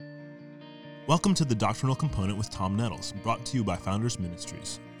Welcome to the Doctrinal Component with Tom Nettles, brought to you by Founders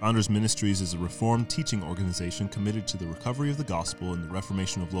Ministries. Founders Ministries is a Reformed teaching organization committed to the recovery of the gospel and the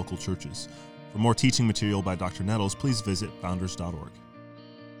reformation of local churches. For more teaching material by Dr. Nettles, please visit founders.org.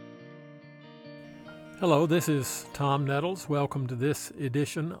 Hello, this is Tom Nettles. Welcome to this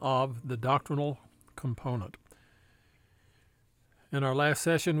edition of the Doctrinal Component. In our last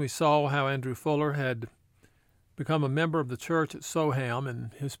session, we saw how Andrew Fuller had become a member of the church at Soham,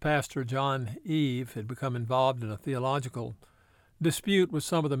 and his pastor, John Eve, had become involved in a theological dispute with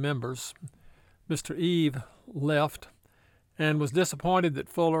some of the members. Mr. Eve left and was disappointed that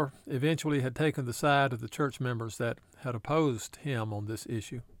Fuller eventually had taken the side of the church members that had opposed him on this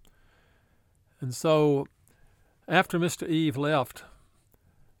issue. And so, after Mr. Eve left,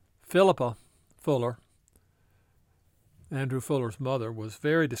 Philippa Fuller, Andrew Fuller's mother, was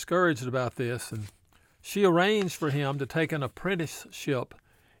very discouraged about this, and she arranged for him to take an apprenticeship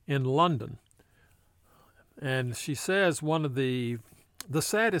in London. And she says one of the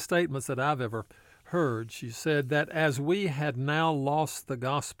saddest statements that I've ever heard. She said that as we had now lost the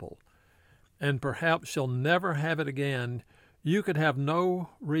gospel and perhaps shall never have it again, you could have no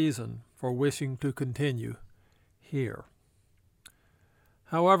reason for wishing to continue here.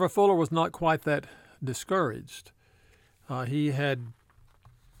 However, Fuller was not quite that discouraged. He had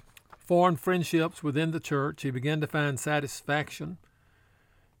formed friendships within the church. He began to find satisfaction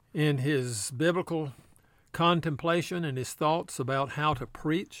in his biblical contemplation and his thoughts about how to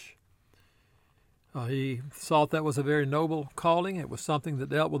preach. He thought that was a very noble calling. It was something that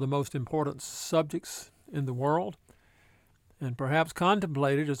dealt with the most important subjects in the world, and perhaps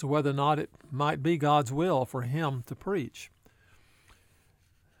contemplated as to whether or not it might be God's will for him to preach.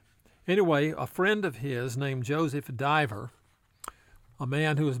 Anyway, a friend of his named Joseph Diver, a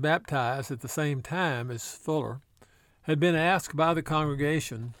man who was baptized at the same time as Fuller, had been asked by the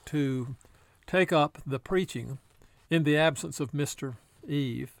congregation to take up the preaching in the absence of Mr.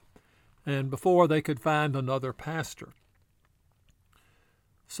 Eve, and before they could find another pastor.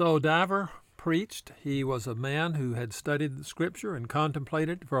 So Diver preached. He was a man who had studied the Scripture and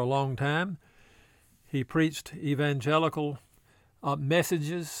contemplated for a long time. He preached evangelical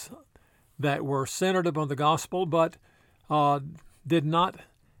messages that were centered upon the gospel, but did not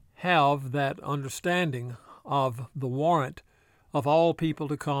have that understanding of the warrant of all people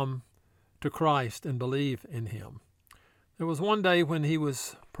to come to Christ and believe in him. There was one day when he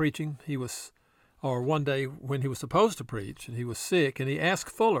was preaching, one day when he was supposed to preach, and he was sick, and he asked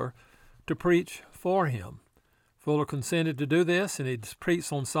Fuller to preach for him. Fuller consented to do this, and he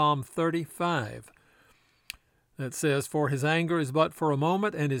preached on Psalm 35. That says, "For his anger is but for a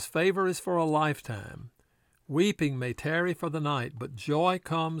moment, and his favor is for a lifetime. Weeping may tarry for the night, but joy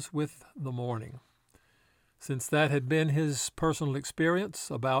comes with the morning." Since that had been his personal experience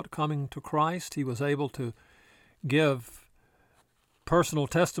about coming to Christ, he was able to give personal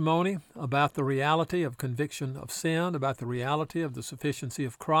testimony about the reality of conviction of sin, about the reality of the sufficiency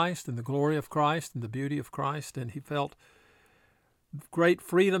of Christ and the glory of Christ and the beauty of Christ, and he felt great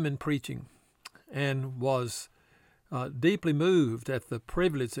freedom in preaching and was deeply moved at the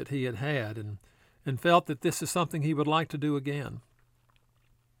privilege that he had and felt that this is something he would like to do again.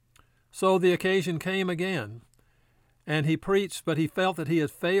 So the occasion came again, and he preached, but he felt that he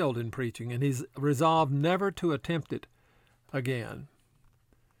had failed in preaching, and he's resolved never to attempt it again.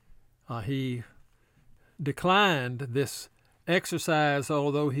 He declined this exercise,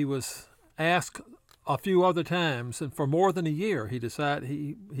 although he was asked a few other times, and for more than a year he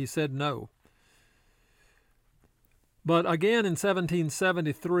said no. But again in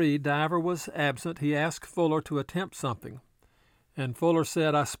 1773, Diver was absent. He asked Fuller to attempt something. And Fuller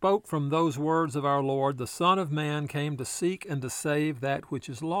said, "I spoke from those words of our Lord, the Son of Man came to seek and to save that which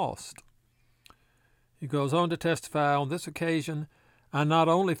is lost." He goes on to testify, "On this occasion, I not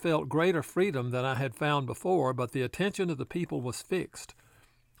only felt greater freedom than I had found before, but the attention of the people was fixed.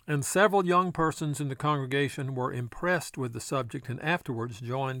 And several young persons in the congregation were impressed with the subject and afterwards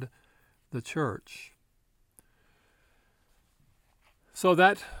joined the church." So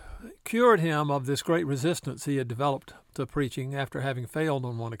that cured him of this great resistance he had developed to preaching after having failed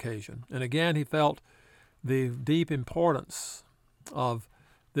on one occasion. And again, he felt the deep importance of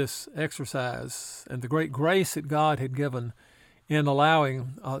this exercise and the great grace that God had given in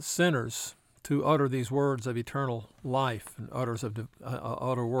allowing sinners to utter these words of eternal life and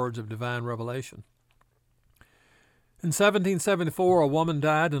utter words of divine revelation. In 1774, a woman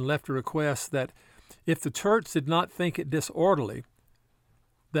died and left a request that if the church did not think it disorderly,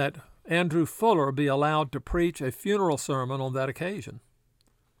 that Andrew Fuller be allowed to preach a funeral sermon on that occasion.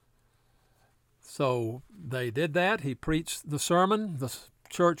 So they did that. He preached the sermon. The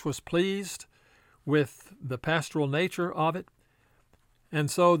church was pleased with the pastoral nature of it, and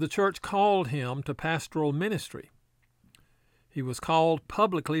so the church called him to pastoral ministry. He was called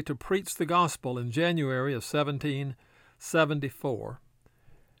publicly to preach the gospel in January of 1774.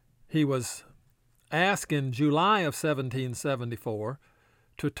 He was asked in July of 1774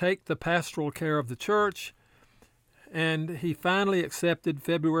 to take the pastoral care of the church, and he finally accepted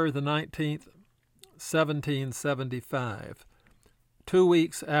February the 19th, 1775, 2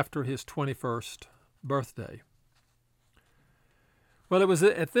 weeks after his 21st birthday. Well, it was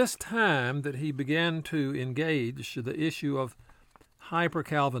at this time that he began to engage the issue of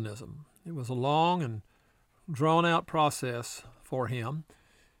hyper-Calvinism. It was a long and drawn-out process for him.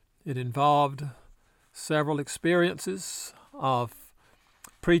 It involved several experiences of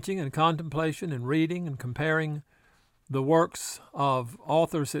preaching and contemplation and reading and comparing the works of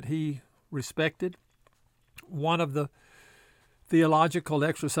authors that he respected. One of the theological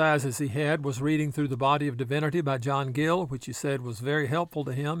exercises he had was reading through The Body of Divinity by John Gill, which he said was very helpful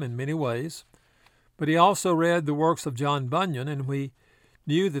to him in many ways. But he also read the works of John Bunyan, and we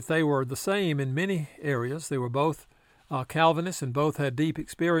knew that they were the same in many areas. They were both Calvinists and both had deep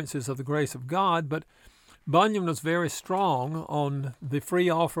experiences of the grace of God, but Bunyan was very strong on the free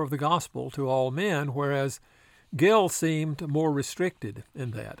offer of the gospel to all men, whereas Gill seemed more restricted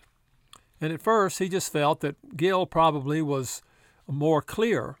in that. And at first he just felt that Gill probably was more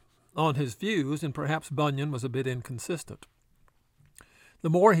clear on his views, and perhaps Bunyan was a bit inconsistent. The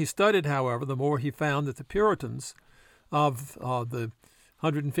more he studied, however, the more he found that the Puritans of the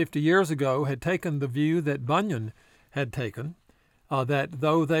 150 years ago had taken the view that Bunyan had taken, that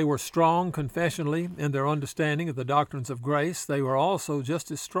though they were strong confessionally in their understanding of the doctrines of grace, they were also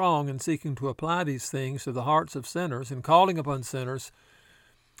just as strong in seeking to apply these things to the hearts of sinners and calling upon sinners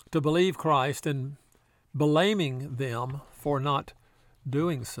to believe Christ and blaming them for not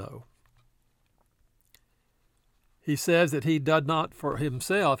doing so. He says that he did not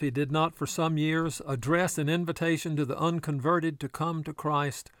for some years address an invitation to the unconverted to come to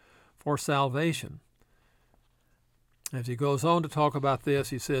Christ for salvation. As he goes on to talk about this,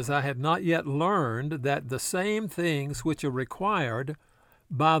 he says, I had not yet learned that the same things which are required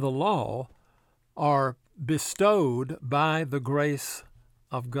by the law are bestowed by the grace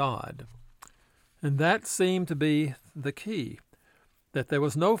of God. And that seemed to be the key, that there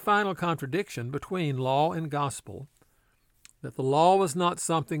was no final contradiction between law and gospel, that the law was not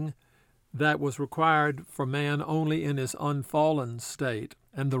something that was required for man only in his unfallen state,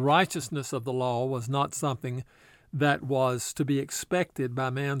 and the righteousness of the law was not something that was to be expected by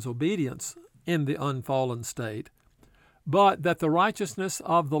man's obedience in the unfallen state, but that the righteousness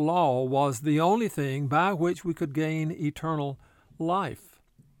of the law was the only thing by which we could gain eternal life.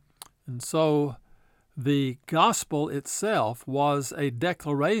 And so the gospel itself was a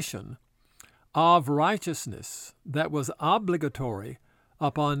declaration of righteousness that was obligatory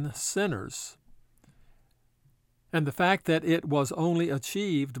upon sinners. And the fact that it was only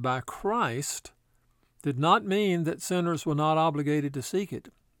achieved by Christ did not mean that sinners were not obligated to seek it,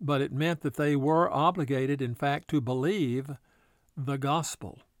 but it meant that they were obligated, in fact, to believe the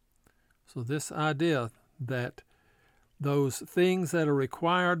gospel. So this idea that those things that are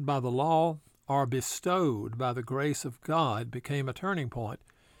required by the law are bestowed by the grace of God became a turning point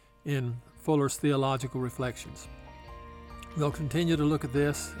in Fuller's theological reflections. We'll continue to look at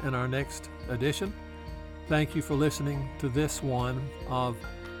this in our next edition. Thank you for listening to this one of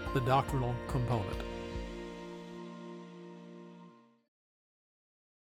The Doctrinal Component.